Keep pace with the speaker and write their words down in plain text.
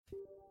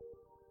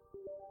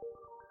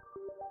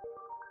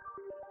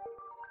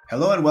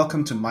Hello and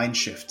welcome to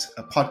Mindshift,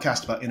 a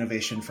podcast about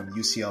innovation from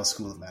UCL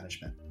School of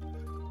Management.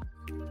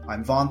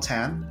 I'm Vaughn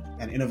Tan,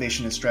 an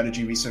innovation and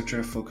strategy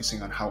researcher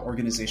focusing on how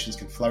organizations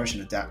can flourish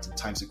and adapt in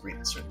times of great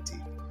uncertainty.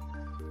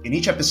 In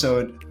each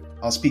episode,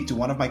 I'll speak to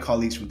one of my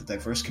colleagues from the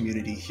diverse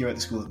community here at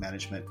the School of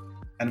Management,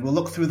 and we'll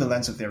look through the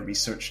lens of their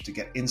research to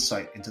get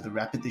insight into the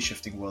rapidly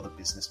shifting world of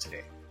business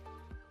today.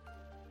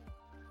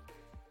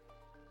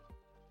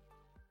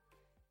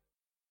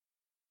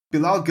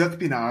 Bilal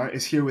Gökbinar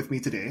is here with me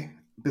today.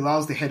 Bilal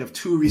is the head of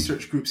two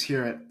research groups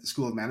here at the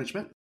School of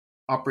Management,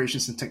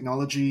 Operations and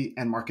Technology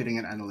and Marketing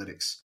and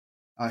Analytics.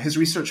 His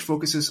research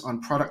focuses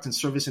on product and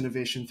service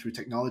innovation through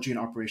technology and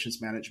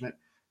operations management,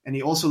 and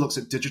he also looks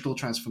at digital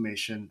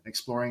transformation,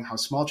 exploring how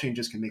small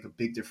changes can make a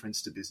big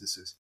difference to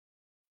businesses.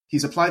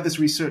 He's applied this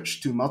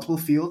research to multiple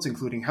fields,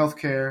 including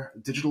healthcare,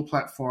 digital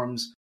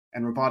platforms,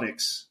 and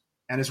robotics,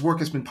 and his work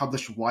has been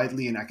published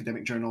widely in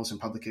academic journals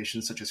and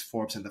publications such as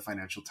Forbes and the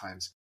Financial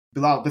Times.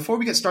 Bilal, before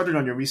we get started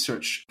on your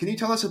research, can you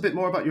tell us a bit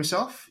more about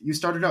yourself? You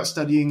started out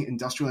studying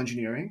industrial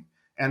engineering,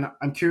 and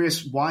I'm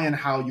curious why and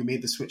how you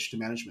made the switch to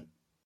management.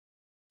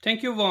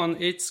 Thank you, Vaughn.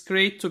 It's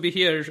great to be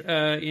here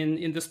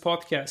in this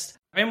podcast.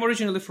 I'm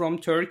originally from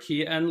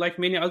Turkey, and like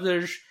many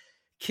other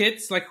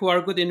kids who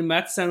are good in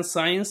maths and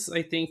science,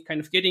 I think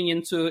kind of getting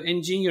into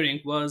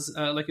engineering was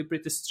like a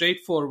pretty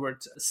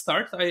straightforward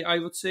start, I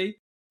would say.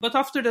 But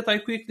after that, I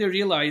quickly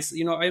realized,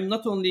 I'm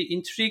not only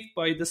intrigued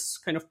by this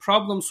kind of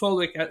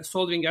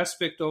problem-solving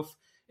aspect of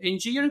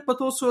engineering,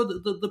 but also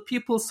the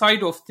people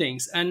side of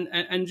things and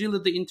really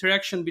the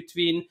interaction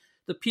between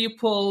the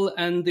people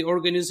and the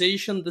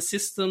organization, the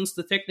systems,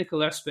 the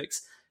technical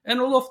aspects. And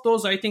all of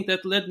those, I think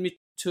that led me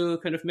to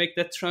kind of make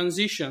that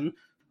transition.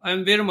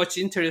 I'm very much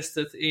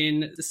interested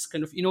in this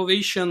kind of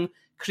innovation,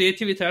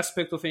 creativity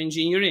aspect of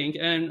engineering,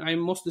 and I'm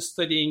mostly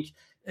studying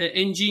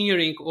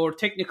engineering or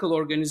technical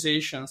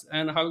organizations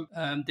and how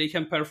they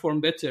can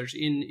perform better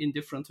in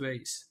different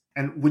ways.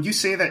 And would you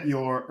say that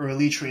your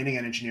early training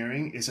in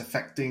engineering is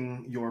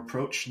affecting your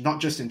approach,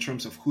 not just in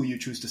terms of who you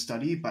choose to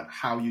study, but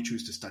how you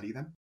choose to study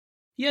them?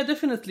 Yeah,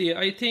 definitely.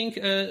 I think,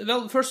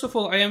 first of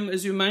all, I am,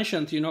 as you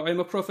mentioned,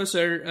 I'm a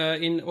professor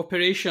in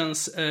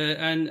operations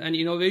and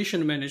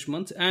innovation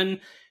management. And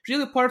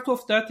really part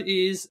of that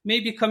is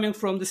maybe coming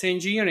from this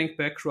engineering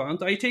background.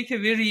 I take a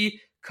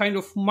very kind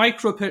of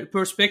micro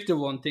perspective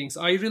on things.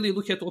 I really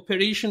look at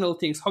operational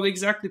things, how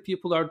exactly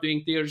people are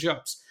doing their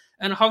jobs,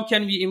 and how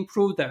can we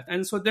improve that.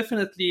 And so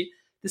definitely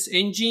this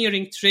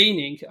engineering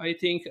training, I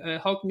think,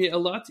 helped me a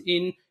lot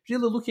in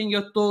really looking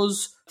at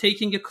those,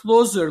 taking a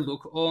closer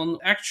look on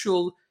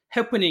actual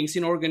happenings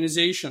in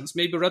organizations,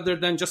 maybe rather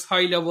than just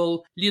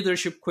high-level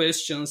leadership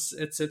questions,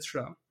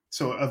 etc.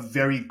 So a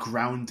very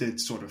grounded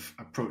sort of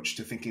approach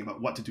to thinking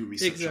about what to do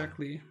research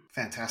Exactly. on.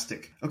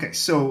 Fantastic. Okay,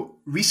 so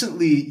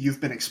recently you've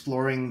been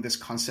exploring this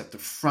concept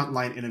of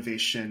frontline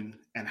innovation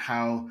and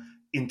how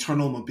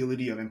internal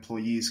mobility of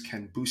employees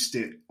can boost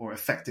it or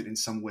affect it in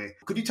some way.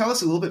 Could you tell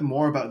us a little bit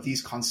more about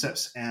these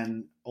concepts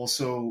and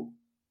also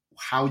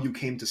how you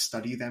came to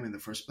study them in the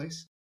first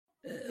place?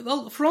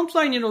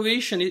 Frontline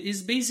innovation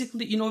is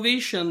basically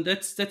innovation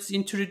that's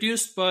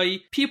introduced by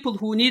people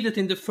who need it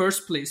in the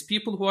first place,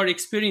 people who are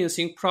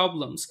experiencing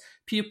problems,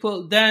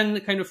 people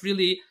then kind of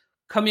really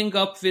coming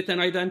up with and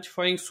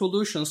identifying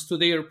solutions to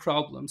their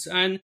problems.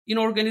 And in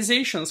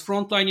organizations,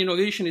 frontline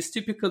innovation is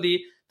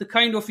typically the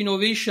kind of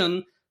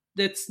innovation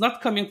that's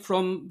not coming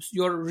from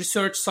your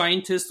research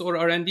scientist or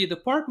R&D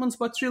departments,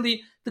 but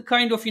really the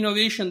kind of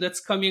innovation that's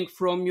coming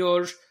from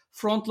your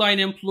frontline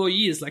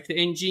employees, like the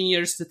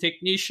engineers, the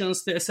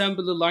technicians, the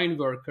assembly line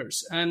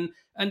workers. And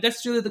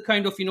that's really the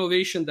kind of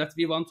innovation that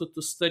we wanted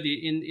to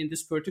study in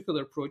this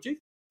particular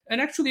project. And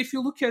actually, if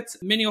you look at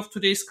many of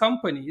today's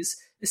companies,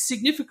 a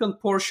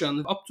significant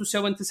portion, up to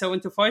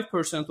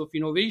 70-75% of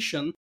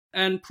innovation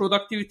and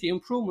productivity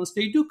improvements,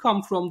 they do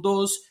come from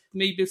those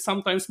maybe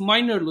sometimes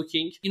minor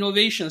looking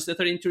innovations that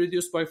are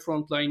introduced by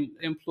frontline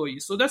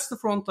employees. So that's the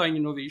frontline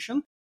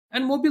innovation.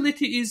 And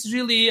mobility is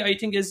really, I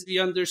think, as we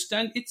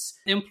understand, it's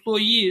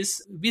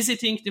employees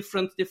visiting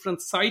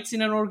different sites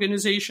in an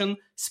organization,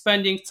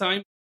 spending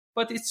time.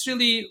 But it's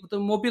really, the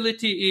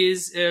mobility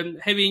is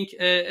having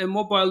a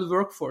mobile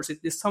workforce. It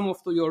is some of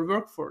your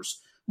workforce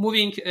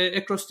moving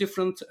across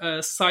different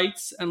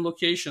sites and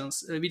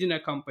locations within a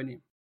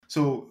company.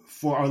 So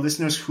for our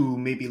listeners who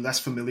may be less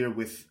familiar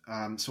with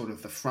sort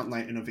of the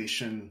frontline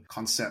innovation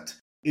concept,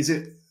 is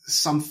it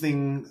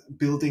something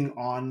building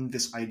on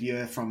this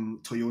idea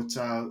from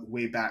Toyota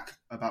way back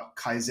about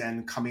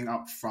Kaizen coming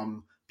up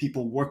from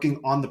people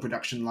working on the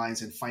production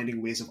lines and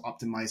finding ways of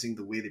optimizing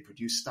the way they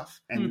produce stuff?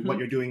 And what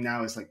you're doing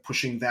now is like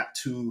pushing that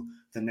to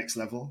the next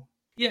level?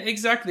 Yeah,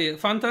 exactly.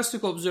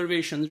 Fantastic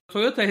observation.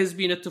 Toyota has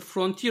been at the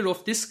frontier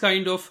of this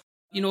kind of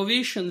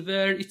innovation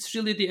where it's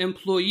really the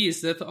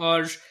employees that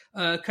are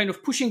kind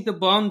of pushing the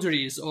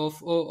boundaries of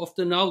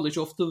the knowledge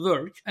of the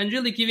work and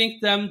really giving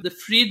them the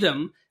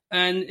freedom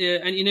and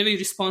in a way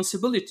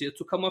responsibility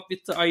to come up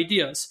with the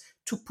ideas,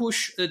 to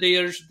push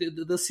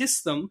the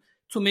system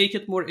to make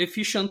it more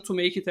efficient, to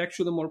make it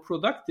actually more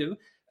productive.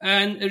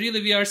 And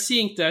really, we are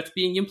seeing that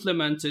being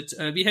implemented.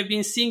 We have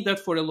been seeing that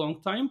for a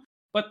long time.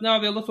 But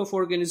now a lot of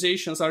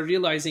organizations are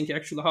realizing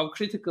actually how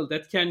critical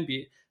that can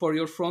be for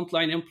your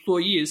frontline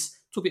employees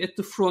to be at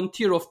the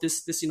frontier of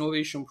this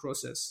innovation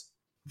process.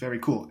 Very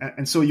cool.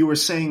 And so you were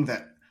saying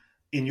that,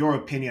 in your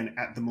opinion,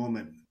 at the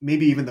moment,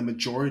 maybe even the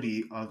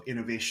majority of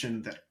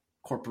innovation that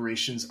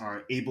corporations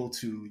are able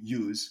to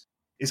use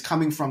is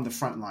coming from the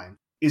front line.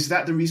 Is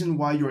that the reason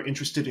why you're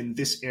interested in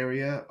this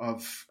area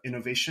of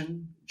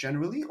innovation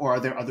generally, or are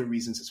there other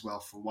reasons as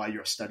well for why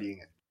you're studying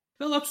it?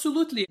 Well,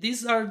 absolutely.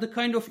 These are the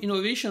kind of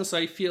innovations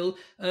I feel,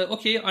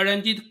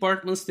 R&D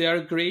departments, they are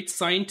great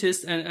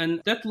scientists,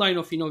 and that line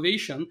of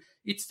innovation,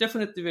 it's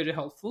definitely very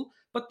helpful.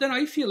 But then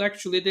I feel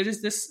actually there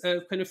is this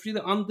kind of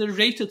really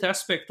underrated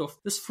aspect of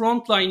this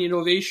frontline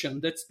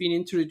innovation that's been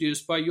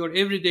introduced by your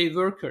everyday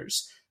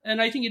workers.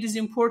 And I think it is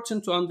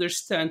important to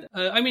understand.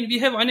 We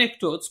have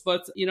anecdotes,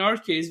 but in our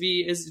case,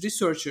 we as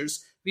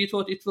researchers, we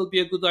thought it will be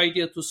a good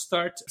idea to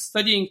start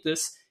studying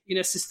this in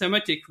a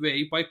systematic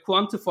way by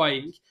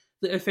quantifying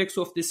the effects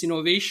of this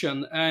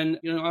innovation and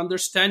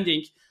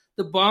understanding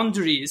the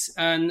boundaries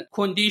and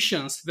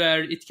conditions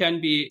where it can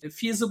be a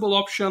feasible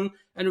option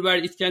and where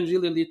it can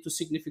really lead to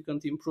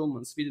significant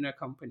improvements within a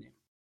company.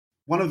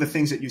 One of the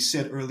things that you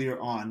said earlier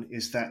on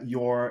is that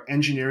your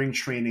engineering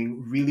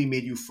training really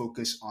made you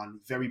focus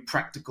on very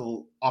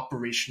practical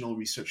operational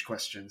research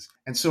questions.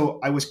 And so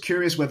I was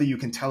curious whether you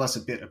can tell us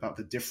a bit about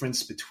the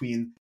difference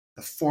between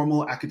the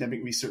formal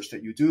academic research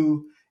that you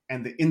do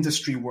and the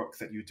industry work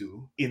that you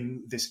do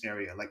in this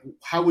area. Like,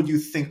 how would you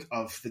think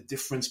of the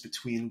difference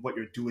between what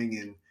you're doing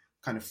in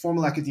kind of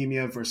formal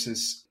academia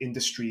versus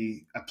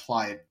industry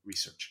applied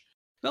research?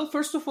 Well,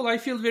 first of all, I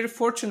feel very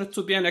fortunate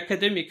to be an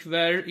academic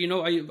where,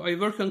 I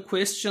work on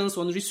questions,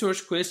 on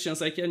research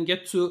questions. I can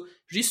get to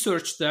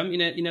research them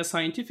in a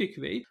scientific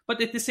way.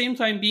 But at the same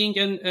time, being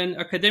an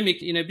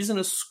academic in a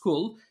business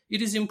school,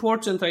 it is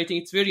important, I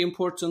think it's very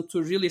important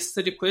to really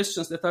study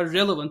questions that are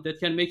relevant, that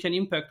can make an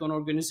impact on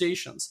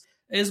organizations.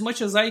 As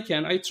much as I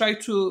can, I try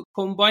to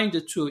combine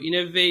the two in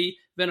a way.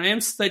 When I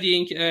am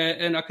studying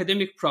an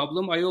academic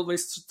problem, I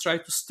always try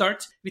to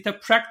start with a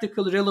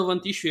practical,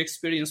 relevant issue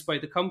experienced by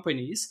the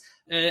companies.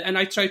 And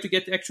I try to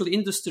get actually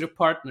industry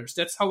partners.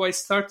 That's how I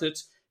started.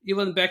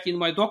 Even back in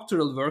my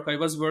doctoral work, I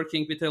was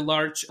working with a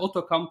large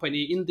auto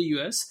company in the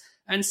US.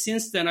 And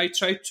since then, I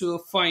tried to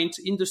find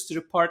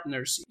industry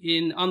partners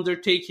in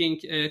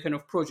undertaking kind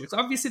of projects.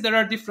 Obviously, there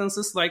are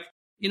differences. Like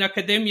in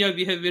academia,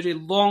 we have very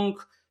long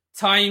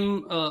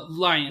time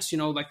lines,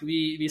 like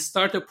we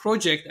start a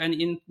project and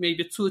in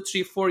maybe 2,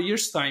 3, 4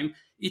 years time,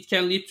 it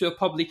can lead to a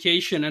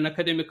publication and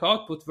academic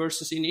output,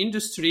 versus in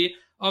industry,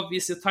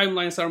 obviously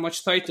timelines are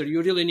much tighter.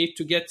 You really need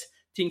to get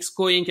things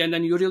going and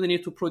then you really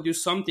need to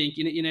produce something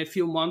in a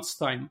few months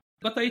time.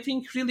 But I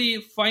think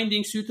really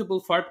finding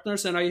suitable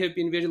partners, and I have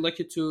been very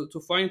lucky to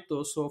find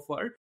those so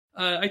far,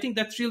 I think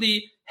that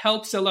really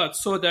helps a lot.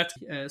 So that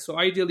so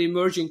ideally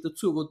merging the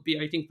two would be,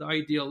 I think, the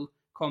ideal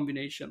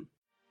combination.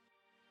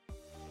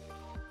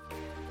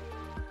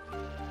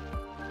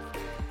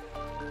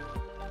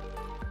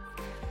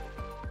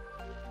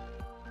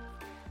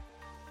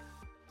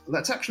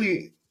 Let's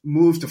actually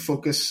move to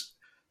focus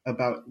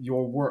about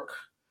your work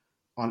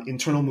on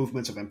internal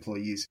movements of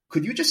employees.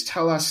 Could you just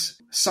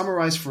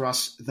summarize for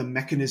us the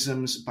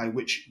mechanisms by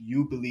which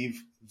you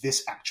believe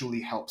this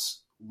actually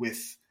helps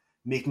with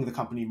making the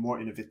company more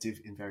innovative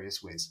in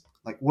various ways?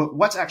 Like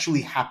what's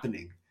actually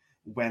happening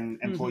when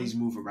employees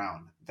move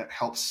around that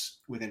helps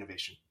with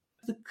innovation?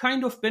 The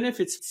kind of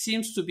benefits it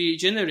seems to be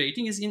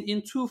generating is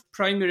in two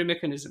primary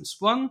mechanisms.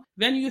 One,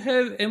 when you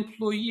have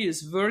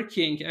employees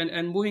working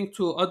and moving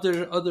to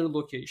other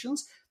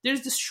locations,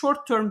 there's this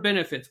short-term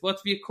benefit,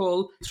 what we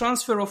call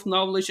transfer of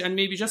knowledge, and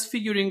maybe just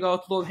figuring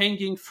out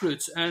low-hanging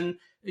fruits and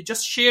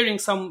just sharing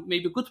some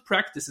maybe good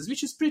practices,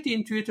 which is pretty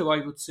intuitive,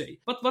 I would say.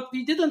 But what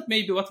we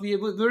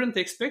weren't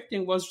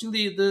expecting was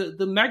really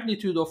the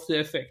magnitude of the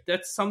effect.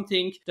 That's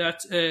something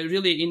that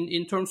really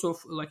in terms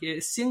of like a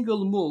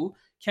single move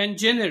can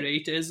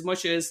generate as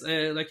much as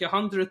like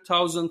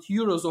 100,000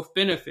 euros of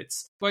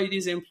benefits by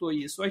these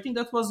employees. So I think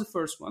that was the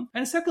first one.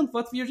 And second,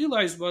 what we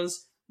realized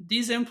was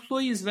these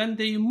employees, when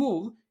they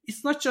move,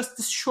 it's not just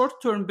this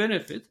short-term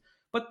benefit,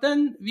 but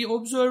then we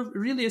observe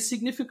really a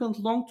significant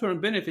long-term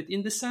benefit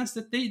in the sense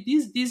that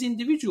these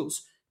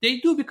individuals, they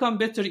do become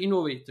better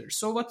innovators.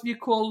 So what we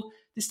call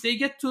this, they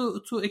get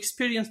to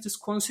experience this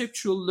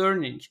conceptual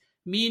learning,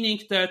 meaning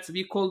that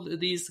we call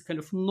these kind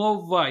of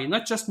know-why,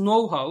 not just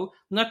know-how,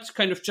 not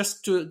kind of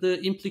just to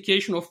the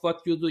implication of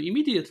what you do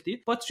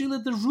immediately, but really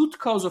the root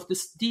cause of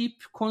this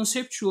deep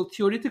conceptual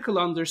theoretical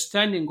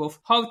understanding of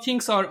how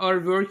things are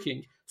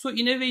working. So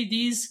in a way,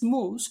 these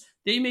moves,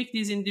 they make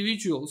these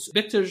individuals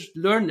better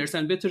learners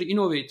and better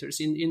innovators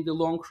in the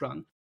long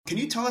run. Can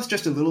you tell us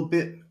just a little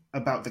bit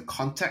about the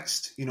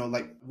context?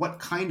 Like what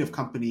kind of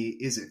company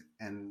is it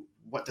and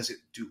what does it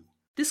do?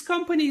 This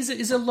company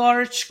is a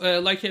large,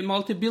 like a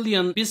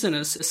multi-billion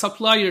business, a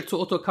supplier to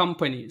auto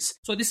companies.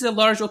 So this is a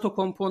large auto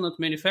component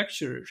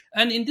manufacturer.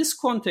 And in this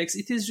context,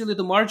 it is really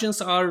the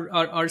margins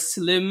are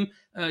slim.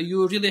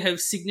 You really have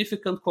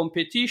significant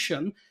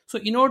competition. So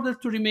in order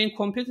to remain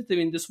competitive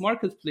in this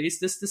marketplace,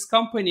 this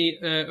company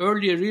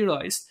earlier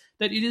realized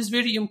that it is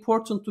very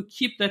important to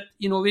keep that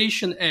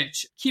innovation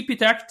edge, keep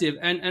it active,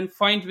 and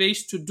find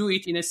ways to do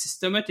it in a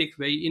systematic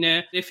way, in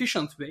an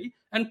efficient way.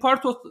 And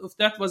part of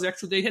that was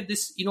actually they had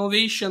this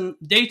innovation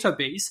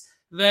database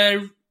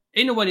where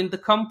anyone in the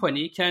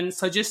company can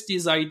suggest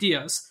these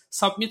ideas,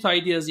 submit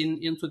ideas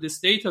into this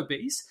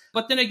database.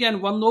 But then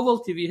again, one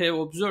novelty we have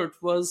observed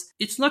was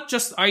it's not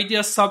just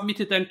ideas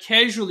submitted and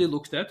casually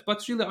looked at,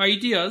 but really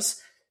ideas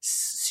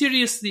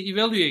seriously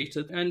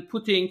evaluated and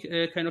putting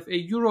a kind of a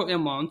euro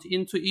amount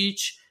into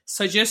each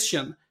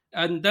suggestion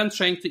and then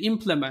trying to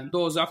implement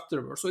those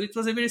afterwards. So it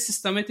was a very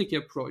systematic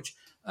approach.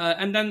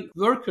 And then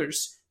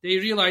workers, they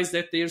realized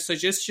that their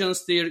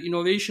suggestions, their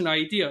innovation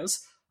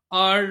ideas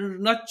are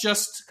not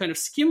just kind of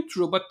skimmed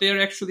through, but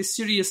they're actually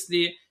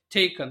seriously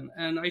taken.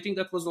 And I think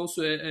that was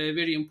also a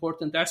very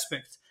important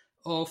aspect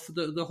of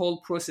the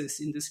whole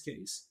process in this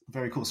case.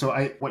 Very cool. So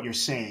what you're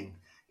saying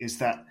is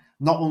that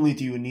not only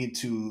do you need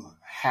to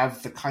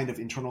have the kind of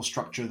internal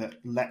structure that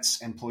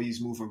lets employees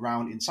move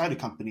around inside a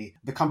company,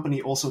 the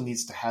company also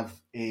needs to have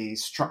a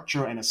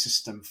structure and a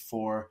system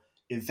for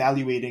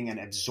evaluating and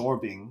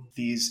absorbing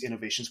these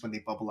innovations when they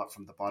bubble up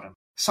from the bottom.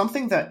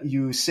 Something that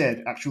you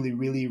said actually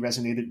really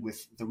resonated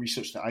with the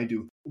research that I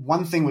do.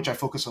 One thing which I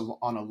focus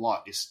on a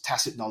lot is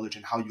tacit knowledge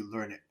and how you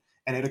learn it.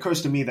 And it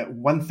occurs to me that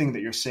one thing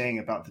that you're saying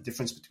about the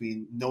difference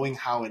between knowing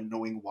how and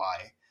knowing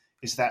why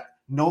is that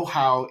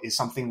know-how is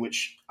something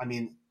which,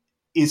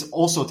 is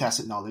also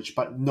tacit knowledge,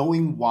 but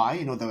knowing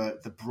why,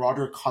 the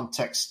broader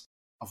context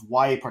of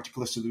why a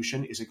particular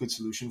solution is a good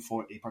solution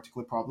for a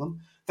particular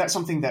problem, that's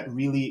something that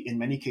really, in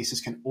many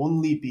cases, can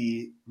only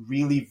be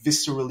really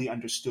viscerally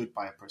understood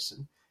by a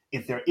person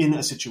if they're in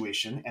a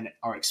situation and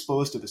are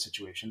exposed to the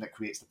situation that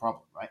creates the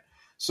problem, right?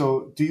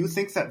 So do you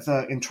think that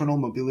the internal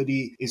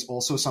mobility is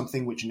also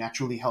something which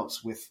naturally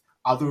helps with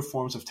other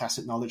forms of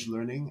tacit knowledge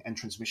learning and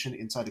transmission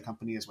inside a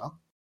company as well?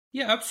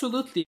 Yeah,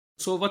 absolutely.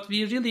 So what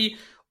we really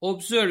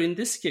observe in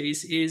this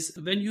case is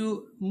when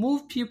you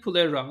move people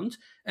around,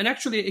 and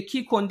actually a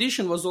key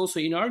condition was also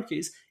in our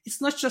case,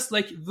 it's not just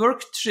like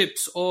work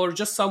trips or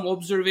just some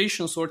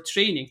observations or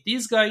training.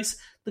 These guys,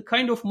 the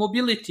kind of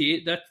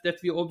mobility that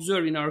we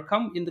observe in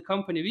in the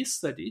company we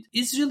studied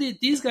is really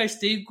these guys,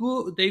 they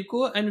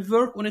go and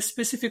work on a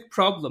specific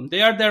problem.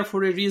 They are there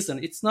for a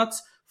reason. It's not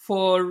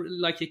for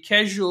like a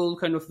casual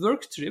kind of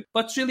work trip,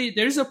 but really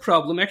there is a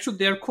problem. Actually,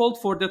 they are called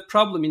for that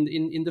problem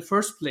in the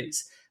first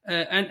place.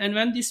 And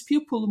when these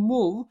people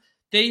move,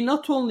 they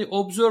not only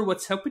observe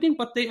what's happening,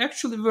 but they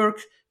actually work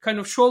kind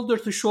of shoulder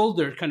to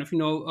shoulder, kind of,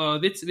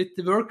 with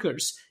the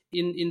workers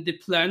in the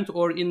plant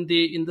or in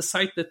the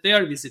site that they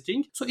are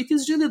visiting. So it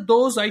is really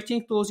those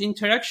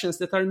interactions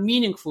that are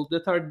meaningful,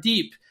 that are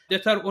deep,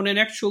 that are on an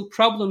actual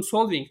problem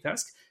solving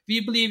task. We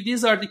believe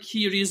these are the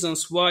key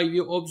reasons why we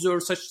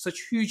observe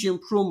such huge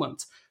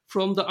improvement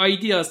from the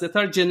ideas that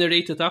are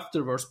generated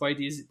afterwards by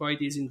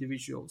these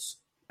individuals.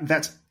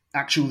 That's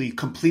actually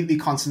completely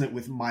consonant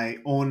with my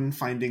own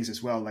findings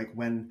as well. Like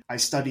when I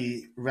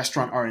study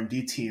restaurant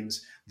R&D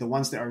teams, the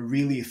ones that are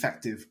really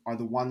effective are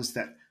the ones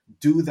that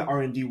do the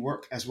R&D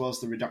work as well as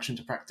the reduction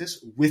to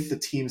practice with the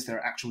teams that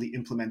are actually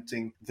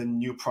implementing the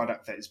new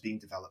product that is being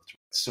developed.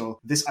 So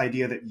this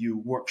idea that you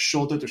work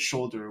shoulder to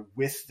shoulder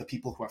with the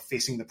people who are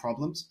facing the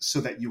problems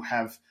so that you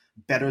have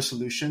better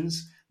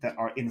solutions that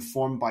are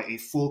informed by a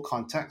full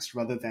context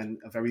rather than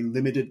a very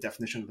limited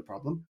definition of the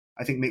problem,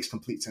 I think makes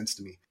complete sense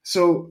to me.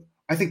 So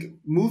I think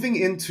moving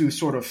into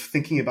sort of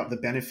thinking about the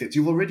benefits,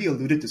 you've already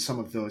alluded to some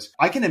of those.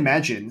 I can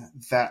imagine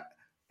that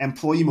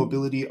employee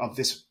mobility of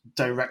this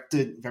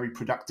directed, very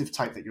productive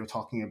type that you're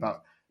talking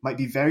about might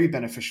be very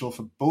beneficial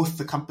for both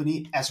the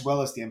company as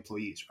well as the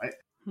employees, right?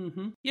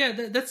 Mm-hmm.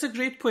 Yeah, that's a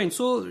great point.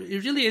 So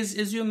it really is,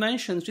 as you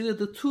mentioned, really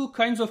the two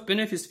kinds of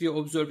benefits we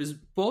observe is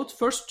both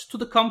first to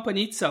the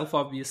company itself,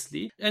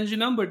 obviously. And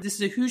remember, this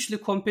is a hugely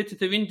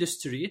competitive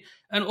industry.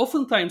 And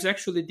oftentimes,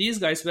 actually, these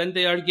guys, when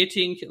they are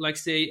getting, like,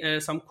 say,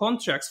 some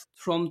contracts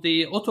from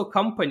the auto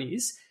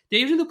companies,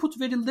 they really put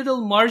very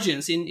little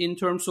margins in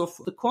terms of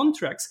the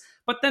contracts,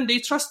 but then they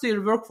trust their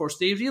workforce.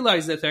 They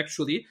realize that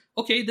actually,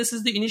 okay, this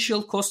is the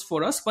initial cost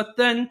for us, but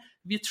then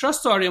we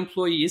trust our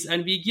employees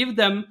and we give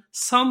them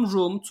some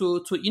room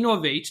to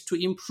innovate, to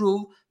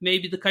improve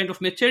maybe the kind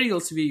of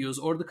materials we use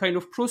or the kind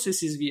of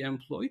processes we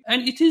employ.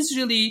 And it is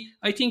really,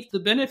 I think the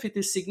benefit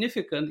is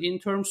significant in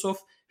terms of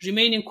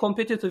remaining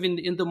competitive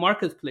in the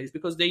marketplace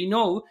because they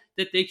know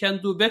that they can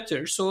do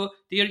better. So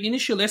their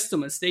initial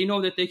estimates, they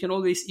know that they can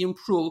always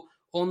improve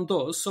on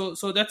those.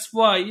 So that's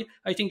why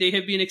I think they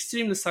have been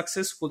extremely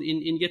successful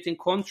in getting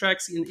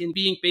contracts, in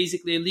being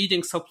basically a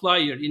leading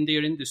supplier in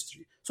their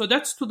industry. So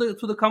that's to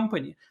the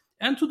company.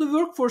 And to the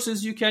workforce,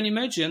 as you can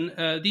imagine,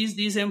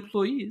 these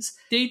employees,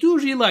 they do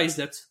realize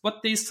that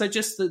what they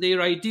suggest,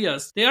 their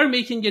ideas, they are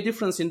making a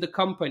difference in the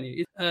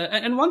company.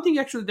 And one thing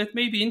actually that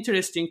may be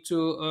interesting to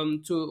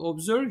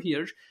observe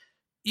here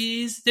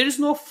is there is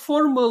no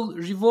formal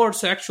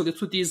rewards actually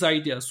to these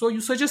ideas. So you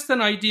suggest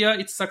an idea,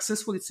 it's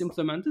successful, it's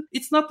implemented.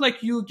 It's not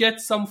like you get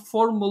some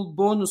formal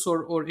bonus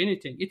or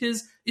anything.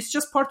 It's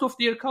just part of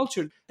their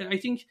culture. I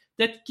think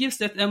that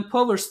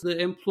empowers the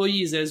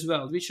employees as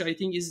well, which I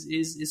think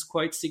is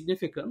quite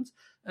significant.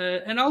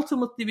 And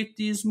ultimately with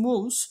these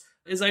moves,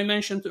 as I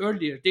mentioned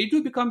earlier, they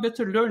do become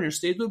better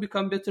learners, they do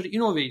become better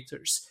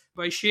innovators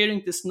by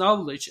sharing this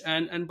knowledge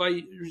and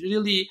by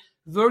really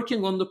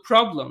working on the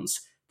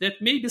problems that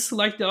may be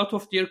slightly out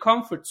of their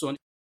comfort zone.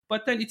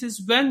 But then it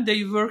is when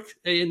they work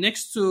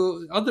next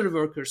to other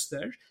workers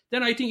there,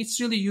 then I think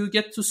it's really, you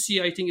get to see,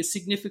 I think, a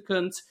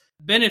significant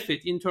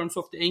benefit in terms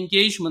of the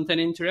engagement and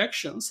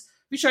interactions,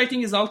 which I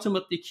think is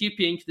ultimately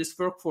keeping this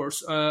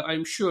workforce,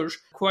 I'm sure,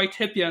 quite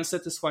happy and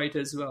satisfied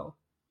as well.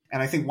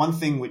 And I think one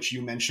thing which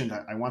you mentioned,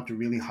 I want to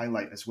really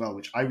highlight as well,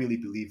 which I really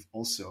believe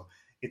also,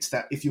 it's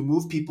that if you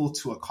move people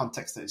to a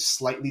context that is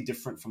slightly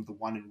different from the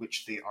one in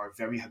which they are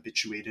very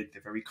habituated,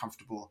 they're very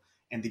comfortable,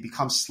 and they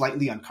become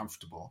slightly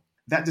uncomfortable,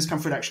 that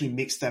discomfort actually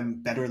makes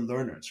them better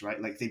learners,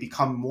 right? Like they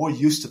become more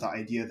used to the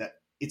idea that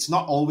it's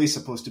not always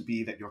supposed to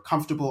be that you're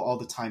comfortable all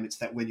the time. It's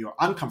that when you're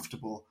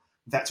uncomfortable,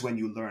 that's when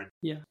you learn.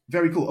 Yeah.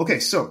 Very cool. Okay,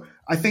 so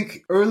I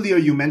think earlier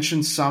you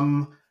mentioned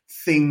some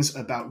things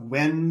about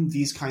when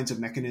these kinds of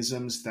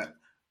mechanisms that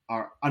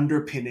are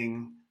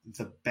underpinning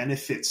the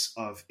benefits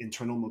of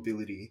internal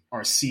mobility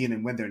are seen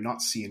and when they're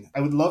not seen.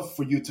 I would love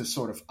for you to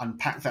sort of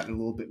unpack that a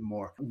little bit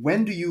more.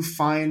 When do you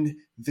find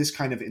this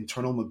kind of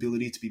internal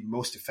mobility to be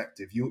most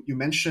effective? You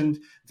mentioned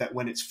that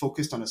when it's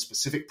focused on a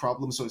specific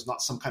problem, so it's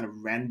not some kind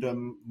of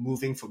random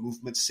moving for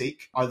movement's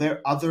sake. Are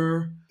there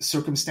other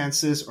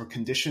circumstances or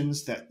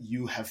conditions that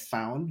you have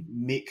found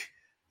make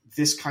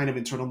this kind of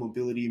internal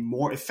mobility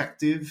more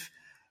effective?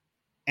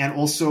 And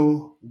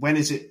also, when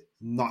is it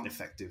not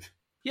effective?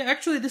 Yeah,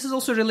 actually, this is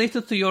also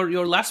related to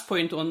your last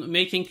point on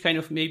making kind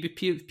of maybe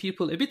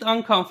people a bit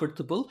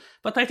uncomfortable.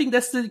 But I think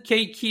that's the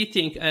key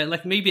thing,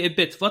 like maybe a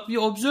bit. What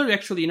we observe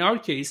actually in our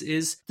case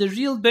is the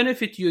real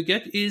benefit you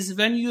get is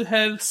when you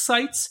have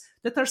sites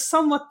that are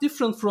somewhat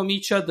different from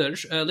each other,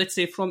 let's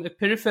say from a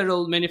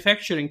peripheral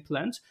manufacturing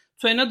plant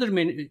to another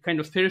kind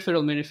of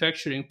peripheral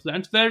manufacturing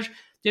plant, where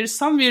there is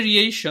some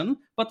variation,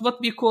 but what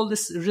we call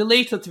this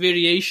related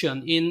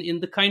variation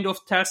in the kind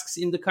of tasks,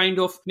 in the kind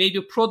of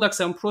maybe products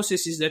and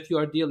processes that you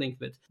are dealing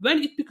with.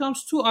 When it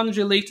becomes too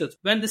unrelated,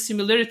 when the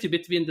similarity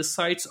between the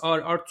sites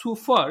are too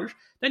far,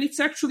 then it's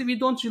actually, we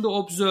don't really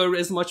observe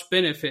as much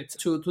benefit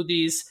to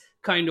these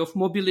kind of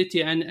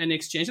mobility and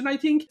exchange. And I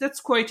think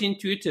that's quite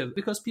intuitive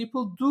because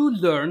people do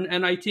learn,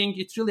 and I think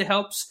it really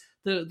helps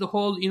the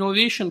whole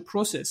innovation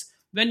process.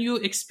 When you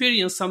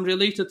experience some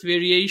related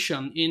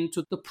variation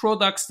into the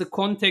products, the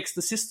context,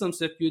 the systems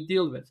that you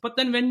deal with. But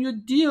then when you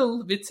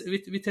deal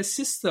with a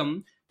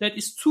system that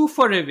is too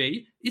far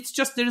away, it's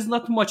just there is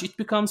not much. It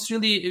becomes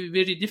really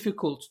very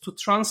difficult to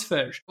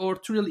transfer or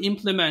to really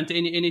implement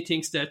any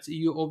things that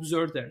you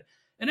observe there.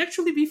 And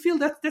actually, we feel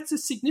that that's a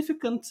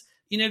significant,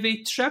 in a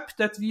way, trap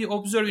that we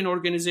observe in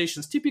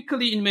organizations.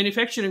 Typically, in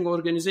manufacturing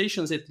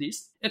organizations at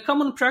least, a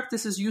common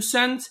practice is you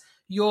send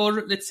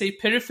your, let's say,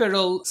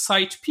 peripheral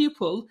site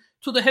people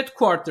to the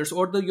headquarters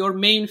or your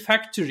main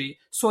factory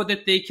so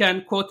that they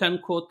can, quote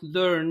unquote,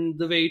 learn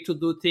the way to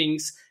do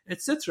things,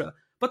 etc.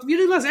 But we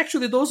realize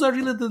actually those are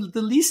really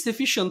the least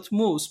efficient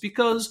moves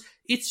because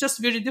it's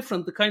just very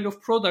different. The kind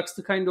of products,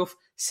 the kind of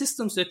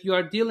systems that you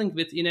are dealing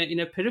with in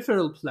a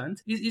peripheral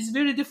plant is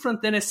very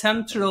different than a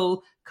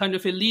central kind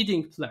of a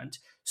leading plant.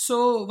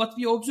 So what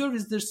we observe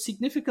is the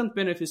significant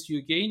benefits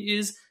you gain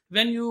is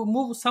when you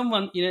move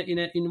someone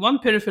in one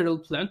peripheral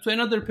plant to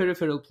another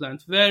peripheral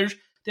plant where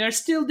they are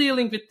still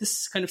dealing with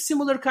this kind of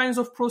similar kinds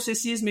of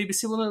processes, maybe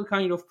similar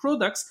kind of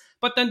products,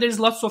 but then there's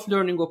lots of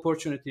learning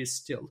opportunities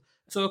still.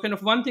 So kind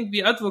of one thing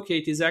we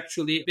advocate is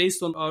actually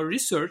based on our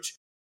research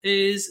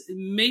is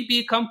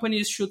maybe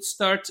companies should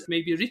start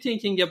maybe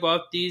rethinking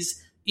about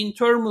these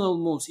internal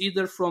moves,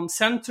 either from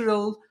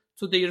central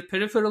to their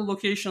peripheral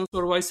locations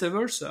or vice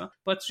versa,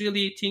 but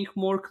really think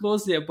more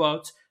closely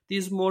about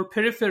these more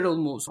peripheral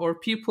moves or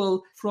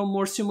people from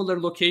more similar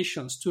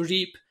locations to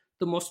reap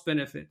the most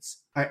benefits.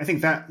 I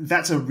think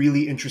that's a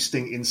really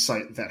interesting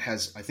insight that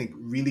has, I think,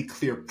 really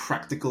clear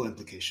practical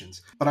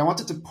implications. But I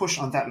wanted to push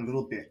on that a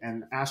little bit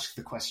and ask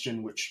the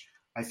question, which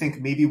I think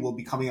maybe will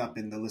be coming up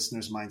in the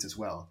listeners' minds as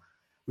well,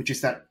 which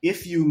is that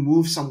if you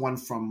move someone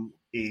from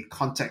a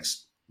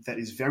context that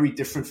is very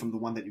different from the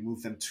one that you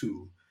move them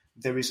to,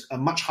 there is a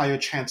much higher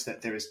chance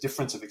that there is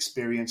difference of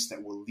experience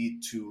that will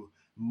lead to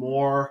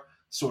more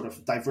sort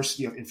of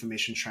diversity of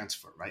information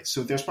transfer, right?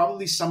 So there's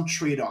probably some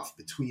trade-off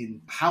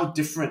between how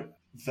different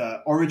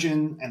the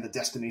origin and the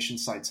destination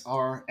sites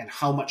are and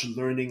how much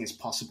learning is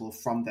possible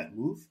from that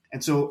move.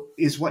 And so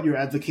is what you're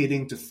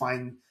advocating to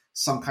find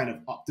some kind of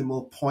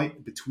optimal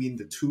point between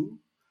the two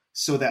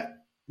so that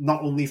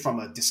not only from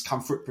a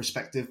discomfort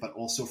perspective, but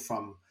also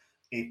from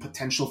a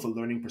potential for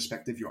learning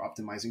perspective, you're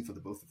optimizing for the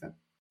both of them?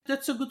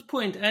 That's a good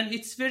point. And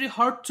it's very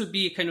hard to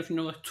be kind of,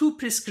 too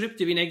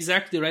prescriptive in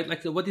exactly, right?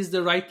 Like what is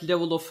the right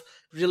level of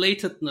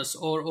relatedness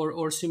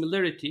or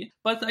similarity.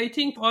 But I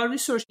think our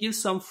research gives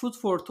some food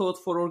for thought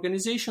for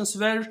organizations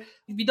where,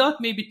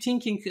 without maybe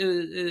thinking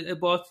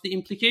about the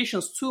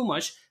implications too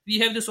much, we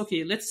have this,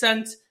 okay, let's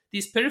send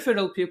these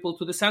peripheral people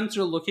to the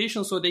central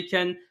location so they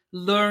can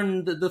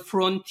learn the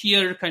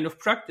frontier kind of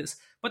practice.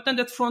 But then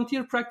that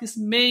frontier practice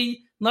may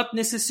not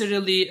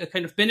necessarily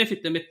kind of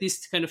benefit them, at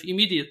least kind of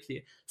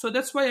immediately. So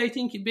that's why I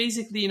think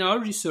basically in our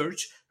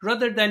research,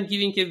 rather than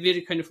giving a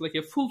very kind of like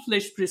a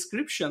full-fledged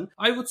prescription,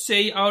 I would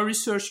say our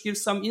research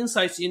gives some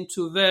insights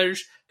into where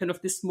kind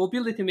of this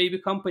mobility, maybe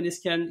companies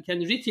can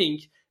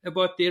rethink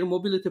about their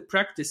mobility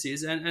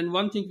practices. And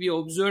one thing we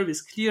observe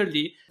is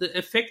clearly the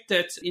effect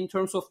that in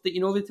terms of the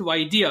innovative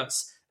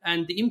ideas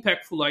and the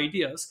impactful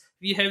ideas,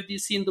 we have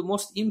seen the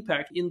most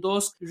impact in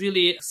those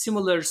really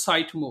similar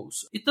site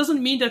moves. It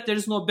doesn't mean that there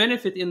is no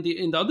benefit in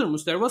the other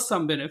moves. There was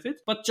some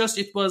benefit, but just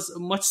it was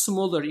much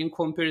smaller in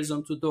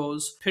comparison to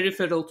those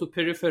peripheral to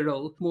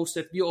peripheral moves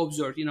that we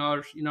observed in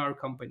our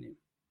company.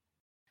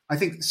 I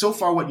think so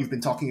far what you've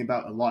been talking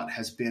about a lot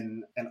has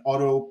been an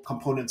auto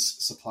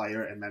components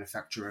supplier and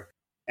manufacturer.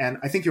 And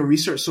I think your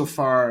research so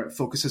far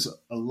focuses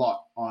a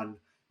lot on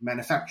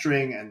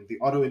manufacturing and the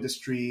auto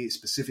industry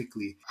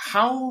specifically.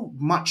 How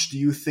much do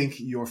you think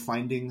your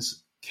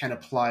findings can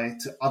apply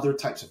to other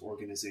types of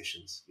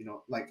organizations?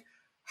 Like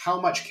how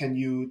much can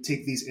you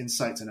take these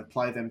insights and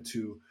apply them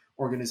to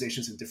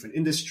organizations in different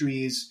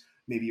industries,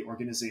 maybe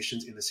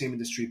organizations in the same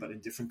industry but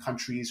in different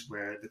countries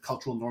where the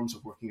cultural norms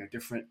of working are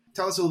different?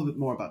 Tell us a little bit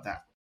more about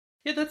that.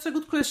 Yeah, that's a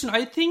good question.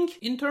 I think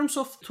in terms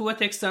of to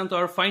what extent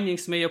our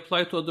findings may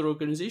apply to other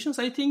organizations,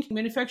 I think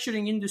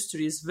manufacturing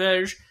industries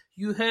where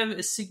you have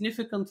a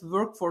significant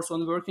workforce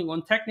working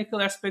on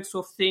technical aspects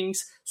of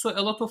things, so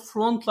a lot of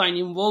frontline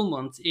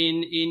involvement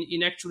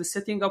in actually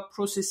setting up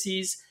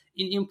processes,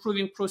 in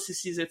improving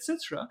processes,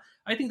 etc.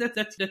 I think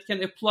that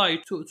can apply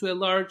to a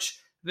large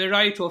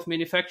variety of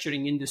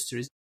manufacturing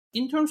industries.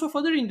 In terms of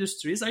other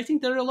industries, I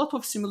think there are a lot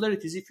of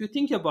similarities. If you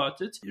think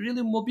about it,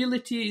 really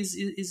mobility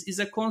is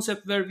a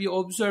concept where we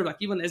observe, like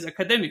even as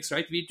academics,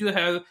 right? We do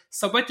have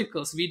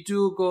sabbaticals. We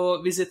do go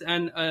visit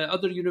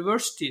other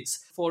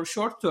universities for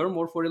short term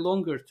or for a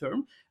longer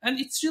term. And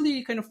it's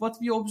really kind of what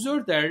we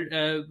observe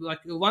there. Like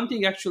one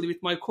thing actually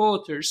with my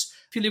co-authors,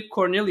 Philip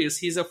Cornelius,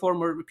 he's a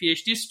former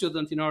PhD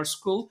student in our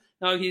school.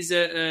 Now he's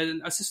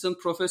an assistant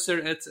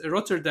professor at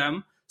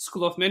Rotterdam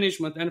School of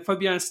Management, and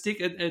Fabian Stick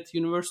at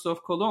University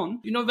of Cologne.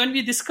 When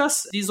we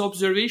discuss these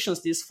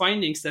observations, these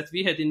findings that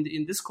we had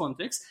in this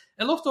context,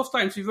 a lot of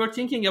times we were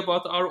thinking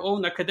about our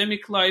own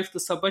academic life, the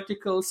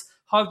sabbaticals,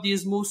 how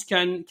these moves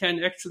can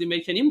actually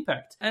make an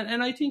impact.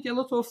 And I think a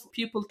lot of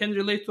people can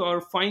relate to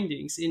our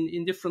findings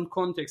in different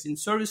contexts. In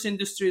service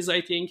industries, I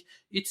think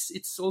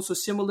it's also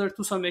similar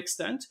to some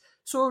extent.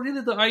 So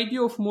really the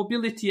idea of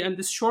mobility and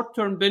the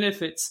short-term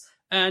benefits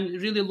and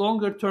really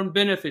longer-term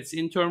benefits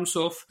in terms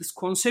of this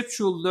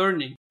conceptual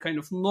learning, kind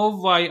of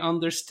know-why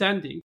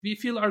understanding, we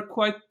feel are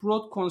quite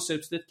broad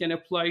concepts that can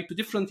apply to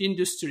different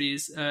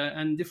industries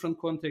and different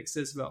contexts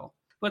as well.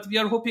 But we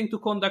are hoping to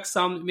conduct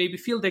some maybe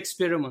field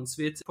experiments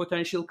with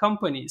potential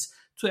companies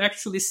to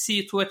actually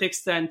see to what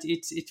extent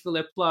it will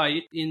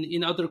apply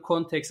in other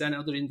contexts and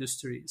other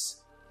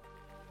industries.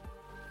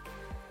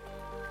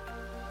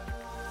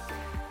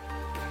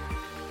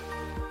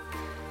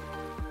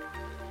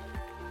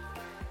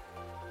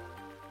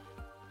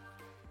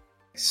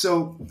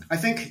 So I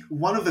think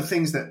one of the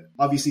things that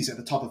obviously is at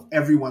the top of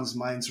everyone's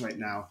minds right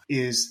now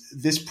is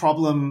this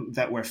problem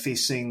that we're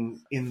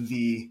facing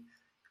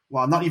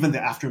not even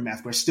the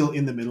aftermath, we're still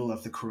in the middle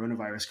of the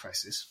coronavirus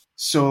crisis.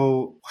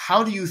 So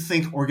how do you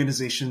think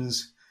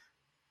organizations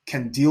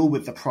can deal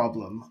with the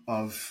problem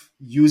of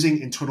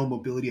using internal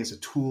mobility as a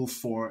tool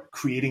for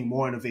creating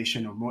more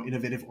innovation or more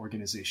innovative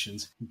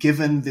organizations,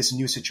 given this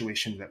new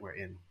situation that we're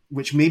in,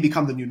 which may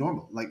become the new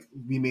normal? Like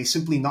we may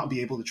simply not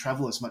be able to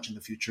travel as much in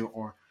the future,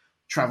 or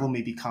travel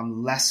may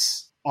become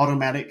less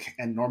automatic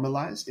and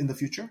normalized in the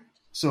future.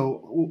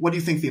 So what do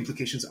you think the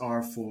implications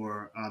are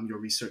for your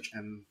research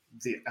and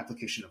the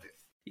application of it?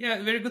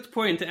 Yeah, very good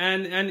point.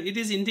 And it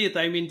is indeed,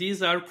 I mean,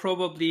 these are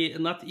probably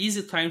not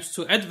easy times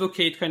to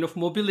advocate kind of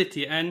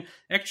mobility. And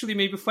actually,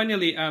 maybe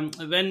funnily,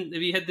 when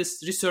we had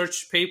this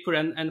research paper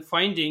and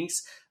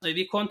findings,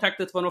 we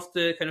contacted one of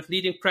the kind of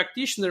leading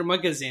practitioner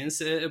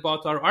magazines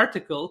about our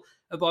article,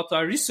 about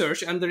our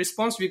research. And the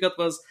response we got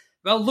was,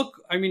 well,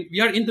 look, I mean, we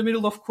are in the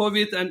middle of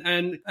COVID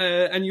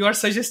and you are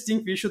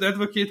suggesting we should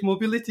advocate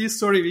mobility.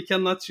 Sorry, we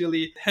cannot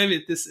really have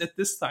it at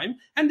this time.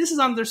 And this is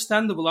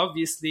understandable,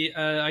 obviously.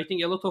 I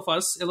think a lot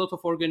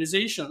of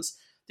organizations,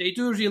 they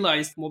do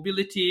realize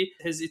mobility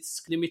has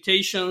its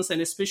limitations,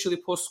 and especially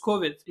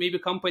post-COVID, maybe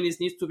companies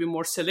need to be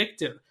more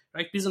selective,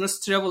 right?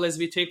 Business travel, as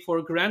we take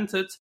for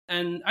granted.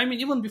 And I mean,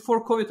 even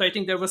before COVID, I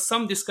think there was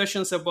some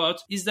discussions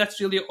about, is that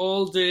really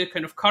all the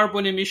kind of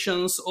carbon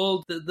emissions,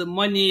 all the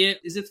money,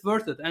 is it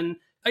worth it? And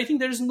I think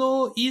there is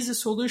no easy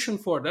solution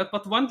for that.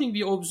 But one thing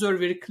we observe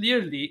very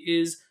clearly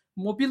is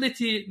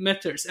mobility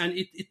matters, and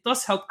it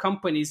does help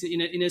companies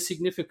in a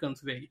significant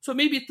way. So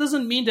maybe it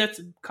doesn't mean that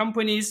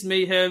companies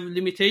may have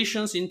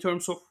limitations in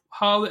terms of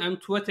how and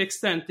to what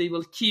extent they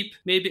will keep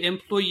maybe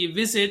employee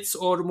visits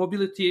or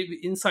mobility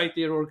inside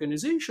their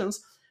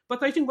organizations.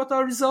 But I think what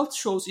our result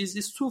shows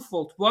is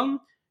twofold. One,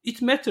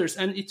 it matters,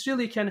 and it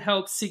really can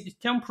help,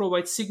 it can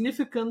provide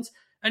significant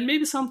and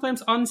maybe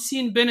sometimes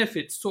unseen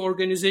benefits to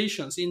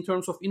organizations in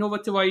terms of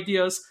innovative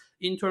ideas,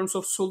 in terms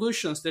of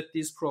solutions that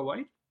these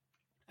provide.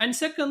 And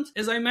second,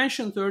 as I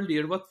mentioned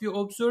earlier, what we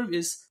observe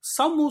is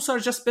some moves are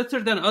just better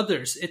than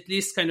others, at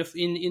least kind of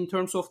in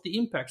terms of the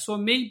impact. So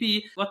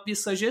maybe what we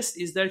suggest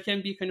is there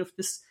can be kind of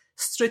this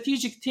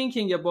strategic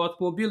thinking about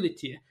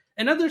mobility.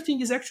 Another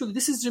thing is actually,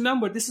 this is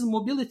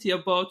mobility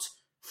about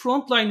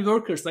frontline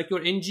workers, like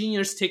your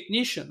engineers,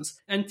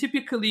 technicians. And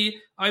typically,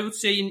 I would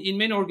say in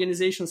many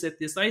organizations at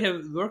least I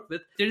have worked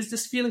with, there is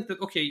this feeling that,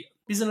 okay,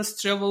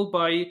 business travel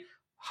by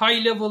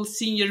high-level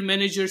senior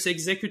managers,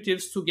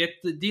 executives to get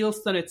the deals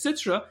done,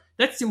 etc.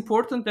 That's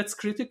important, that's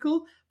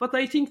critical, but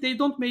I think they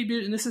don't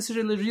maybe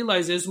necessarily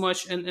realize as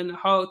much and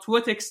how, to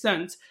what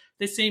extent,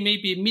 they say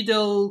maybe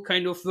middle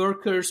kind of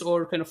workers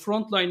or kind of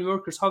frontline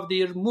workers, how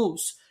their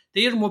moves,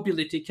 their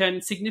mobility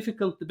can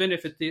significantly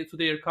benefit to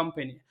their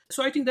company.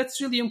 So I think that's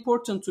really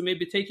important to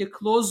maybe take a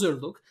closer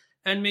look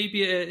and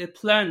maybe a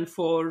plan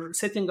for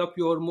setting up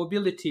your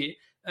mobility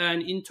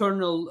and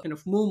internal kind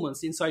of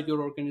movements inside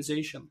your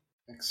organization.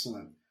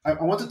 Excellent. I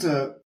wanted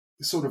to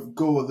sort of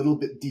go a little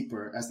bit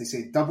deeper, as they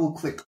say, double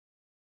click.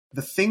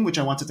 The thing which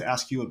I wanted to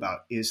ask you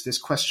about is this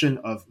question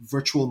of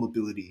virtual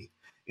mobility,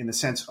 in the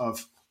sense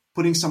of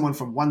putting someone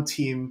from one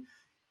team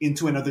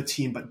into another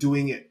team, but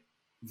doing it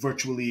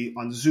virtually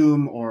on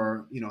Zoom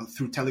or,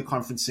 through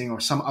teleconferencing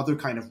or some other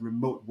kind of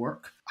remote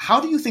work.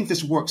 How do you think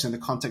this works in the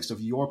context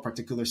of your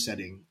particular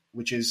setting,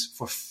 which is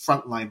for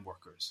frontline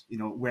workers,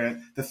 where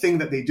the thing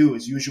that they do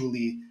is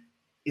usually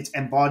it's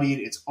embodied,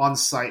 it's on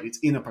site, it's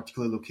in a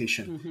particular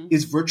location. Mm-hmm.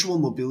 Is virtual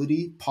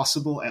mobility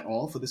possible at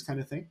all for this kind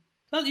of thing?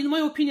 Well, in my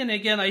opinion,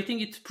 again, I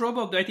think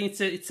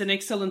it's an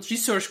excellent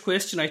research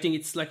question. I think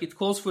it's like it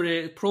calls for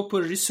a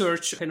proper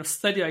research kind of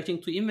study, I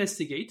think, to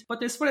investigate.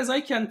 But as far as I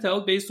can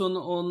tell, based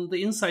on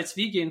the insights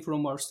we gain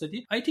from our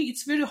study, I think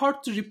it's very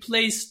hard to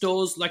replace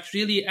those like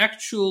really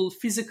actual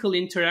physical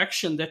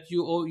interaction that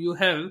you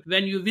have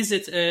when you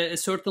visit a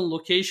certain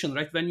location,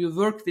 right? When you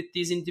work with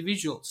these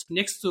individuals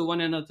next to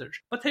one another.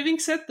 But having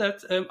said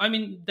that,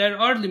 there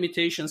are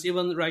limitations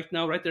even right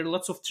now, right? There are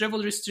lots of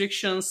travel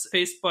restrictions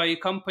faced by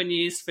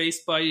companies,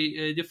 faced by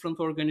different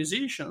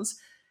organizations.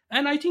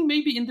 And I think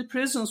maybe in the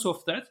presence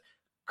of that,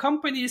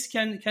 companies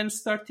can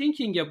start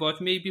thinking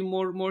about maybe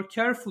more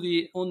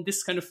carefully on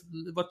this kind of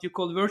what you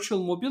call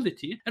virtual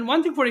mobility. And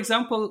one thing, for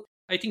example,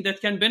 I think that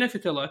can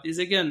benefit a lot is,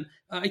 again,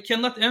 I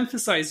cannot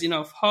emphasize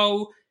enough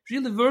how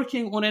really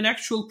working on an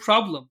actual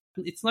problem.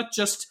 It's not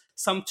just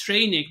some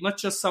training, not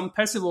just some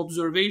passive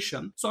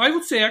observation. So I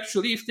would say,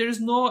 actually, if there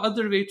is no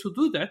other way to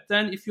do that,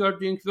 then if you are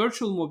doing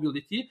virtual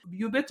mobility,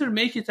 you better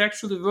make it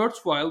actually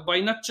worthwhile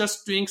by not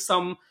just doing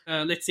some,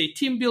 let's say,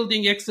 team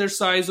building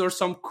exercise or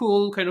some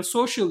cool kind of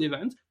social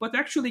event, but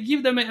actually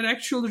give them an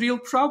actual real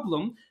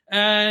problem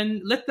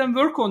and let them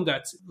work on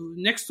that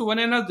next to one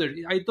another.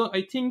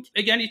 I think,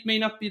 again, it may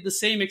not be the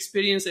same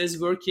experience as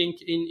working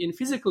in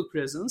physical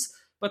presence,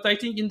 but I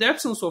think in the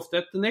absence of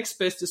that, the next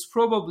best is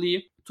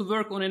probably to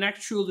work on an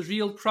actual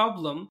real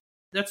problem.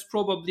 That's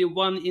probably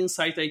one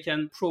insight I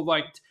can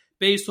provide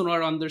based on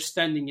our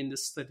understanding in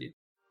this study.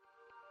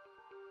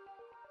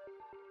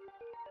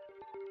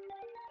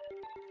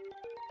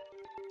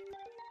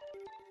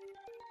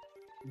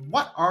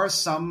 What are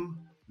some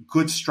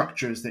good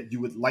structures that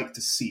you would like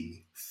to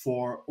see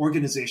for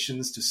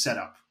organizations to set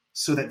up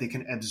so that they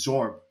can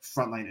absorb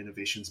frontline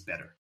innovations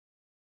better?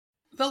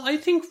 Well, I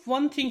think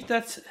one thing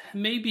that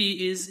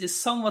maybe is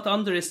somewhat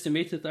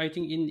underestimated, I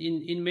think,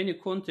 in many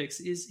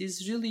contexts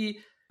is really,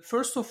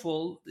 first of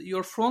all,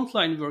 your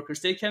frontline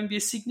workers. They can be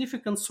a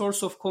significant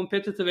source of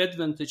competitive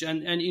advantage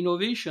and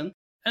innovation.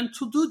 And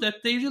to do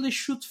that, they really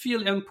should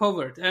feel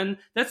empowered. And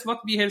that's what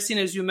we have seen,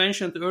 as you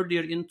mentioned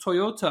earlier, in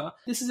Toyota.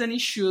 This is an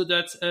issue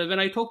that when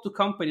I talk to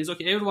companies,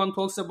 okay, everyone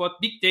talks about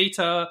big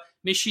data,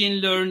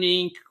 machine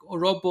learning,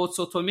 robots,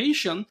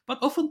 automation.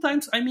 But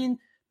oftentimes,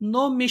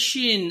 no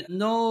machine,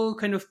 no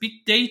kind of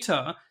big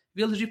data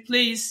will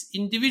replace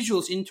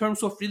individuals in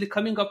terms of really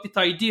coming up with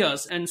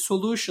ideas and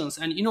solutions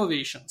and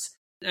innovations.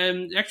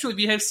 Actually,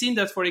 we have seen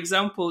that, for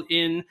example,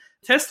 in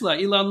Tesla,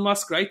 Elon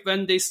Musk, right,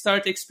 when they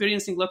start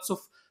experiencing lots of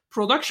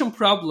production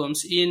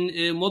problems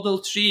in Model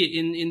 3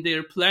 in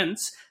their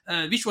plants,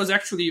 which was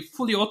actually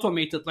fully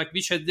automated, like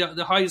which had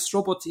the highest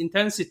robot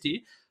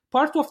intensity.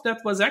 Part of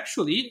that was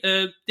actually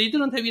they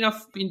didn't have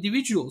enough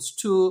individuals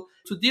to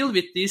deal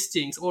with these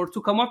things or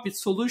to come up with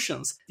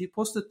solutions. He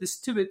posted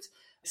this tweet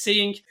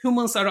saying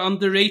humans are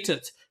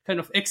underrated. Kind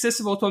of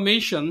excessive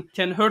automation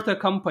can hurt a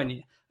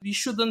company. We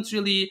shouldn't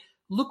really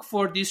look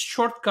for these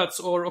shortcuts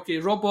or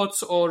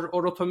robots or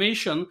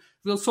automation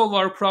will solve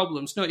our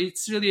problems. No,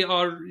 it's really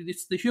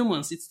it's the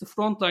humans, it's the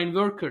frontline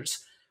workers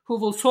who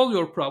will solve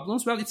your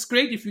problems. Well, it's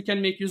great if you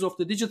can make use of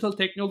the digital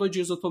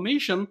technologies,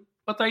 automation,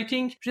 but I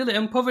think really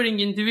empowering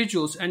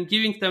individuals and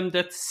giving them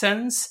that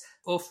sense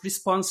of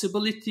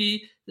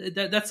responsibility,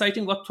 that's I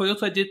think what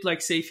Toyota did,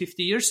 like say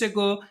 50 years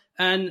ago.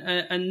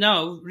 And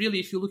now, really,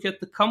 if you look at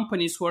the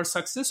companies who are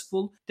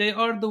successful, they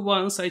are the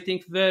ones, I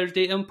think, where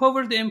they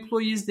empower the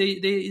employees,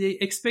 they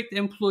expect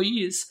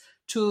employees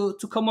to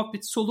come up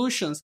with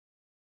solutions.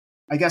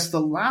 I guess the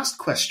last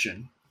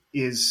question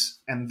is,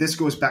 and this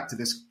goes back to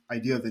this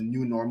idea of the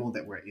new normal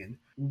that we're in,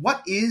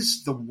 what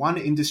is the one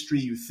industry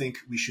you think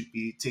we should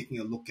be taking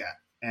a look at,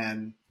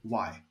 and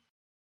why?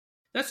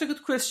 That's a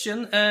good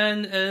question.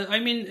 And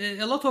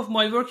a lot of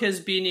my work has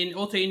been in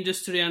auto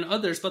industry and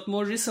others, but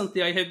more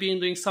recently I have been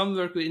doing some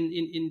work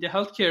in the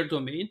healthcare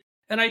domain.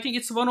 And I think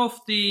it's one of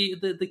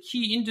the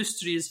key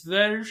industries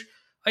where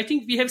I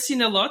think we have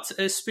seen a lot,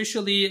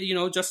 especially,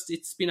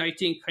 it's been, I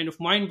think, kind of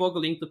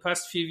mind-boggling the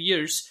past few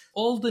years,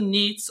 all the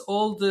needs,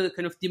 all the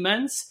kind of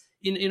demands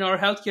in our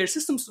healthcare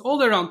systems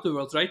all around the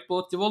world, right?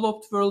 Both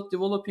developed world,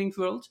 developing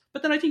world.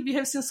 But then I think we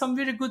have seen some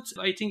very good,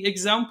 I think,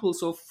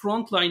 examples of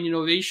frontline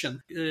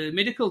innovation.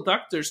 Medical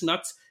doctors,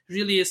 not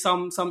really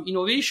some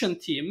innovation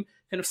team,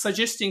 kind of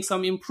suggesting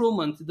some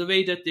improvement, the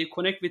way that they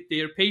connect with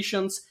their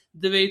patients,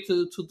 the way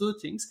to do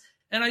things.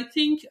 And I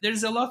think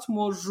there's a lot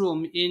more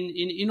room in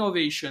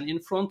innovation, in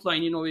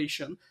frontline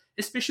innovation,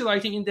 especially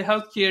I think in the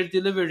healthcare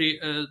delivery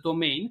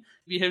domain.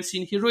 We have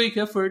seen heroic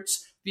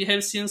efforts. We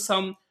have seen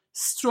some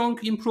strong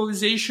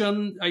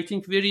improvisation, I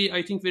think very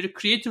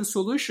creative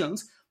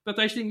solutions, but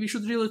I think we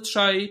should really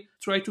try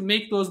to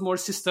make those more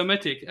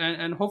systematic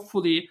and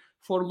hopefully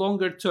for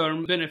longer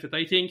term benefit.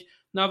 I think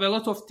now a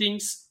lot of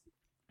things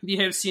we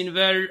have seen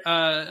where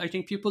I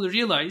think people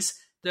realize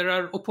there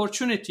are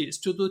opportunities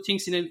to do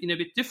things in a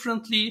bit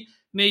differently,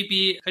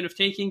 maybe kind of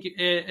taking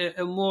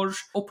a more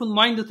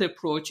open-minded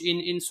approach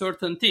in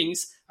certain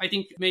things. I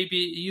think maybe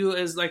you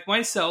as like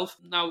myself,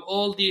 now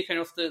all the kind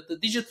of the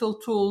digital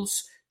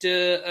tools,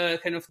 the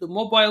kind of the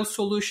mobile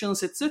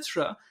solutions,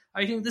 etc.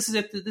 I think this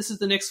is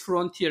the next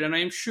frontier, and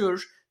I'm sure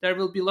there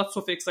will be lots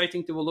of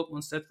exciting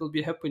developments that will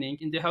be happening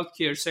in the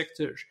healthcare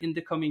sector in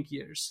the coming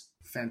years.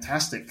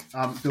 Fantastic.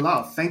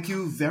 Bilal, thank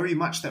you very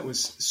much. That was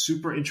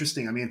super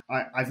interesting. I mean,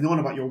 I've known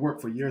about your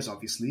work for years,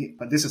 obviously,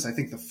 but this is, I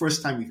think, the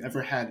first time we've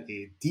ever had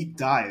a deep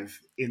dive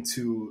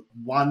into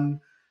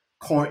one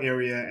core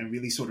area and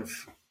really sort of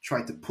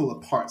try to pull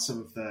apart some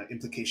of the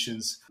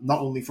implications,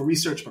 not only for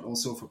research, but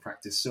also for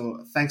practice.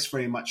 So thanks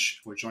very much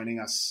for joining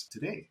us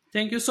today.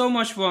 Thank you so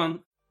much,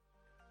 Juan.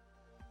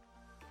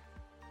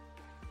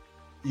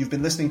 You've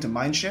been listening to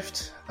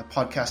Mindshift, a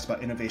podcast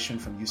about innovation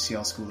from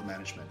UCL School of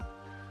Management.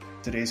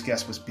 Today's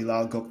guest was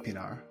Bilal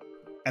Gokpinar,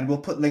 and we'll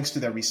put links to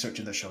their research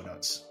in the show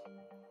notes.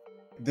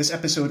 This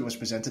episode was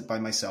presented by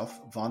myself,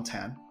 Vaughn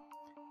Tan,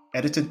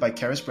 edited by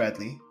Karis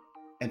Bradley,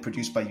 and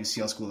produced by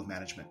UCL School of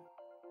Management.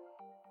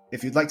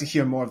 If you'd like to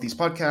hear more of these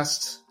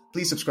podcasts,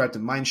 please subscribe to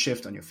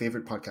Mindshift on your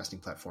favorite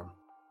podcasting platform.